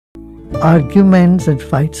arguments and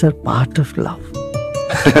fights are part of love.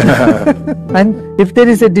 And if there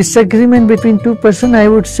is a disagreement between two persons, I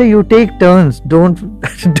would say you take turns. Don't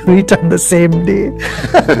do it on the same day.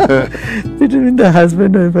 Between the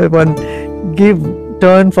husband and wife, one give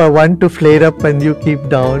turn for one to flare up and you keep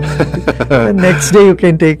down. The next day you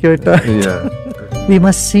can take your turn. Yeah. We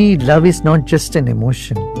must see love is not just an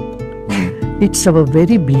emotion. It's our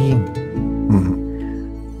very being.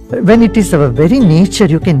 When it is our very nature,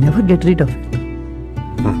 you can never get rid of it.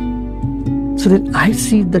 So that I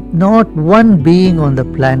see that not one being on the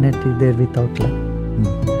planet is there without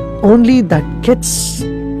love. Only that gets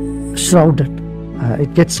shrouded.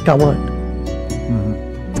 It gets covered.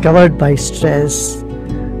 It's covered by stress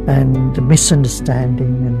and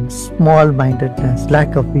misunderstanding and small-mindedness,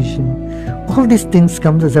 lack of vision. All these things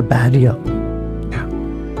come as a barrier.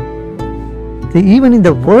 Even in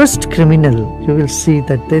the worst criminal, you will see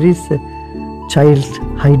that there is a child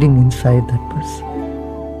hiding inside that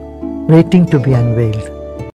person, waiting to be unveiled.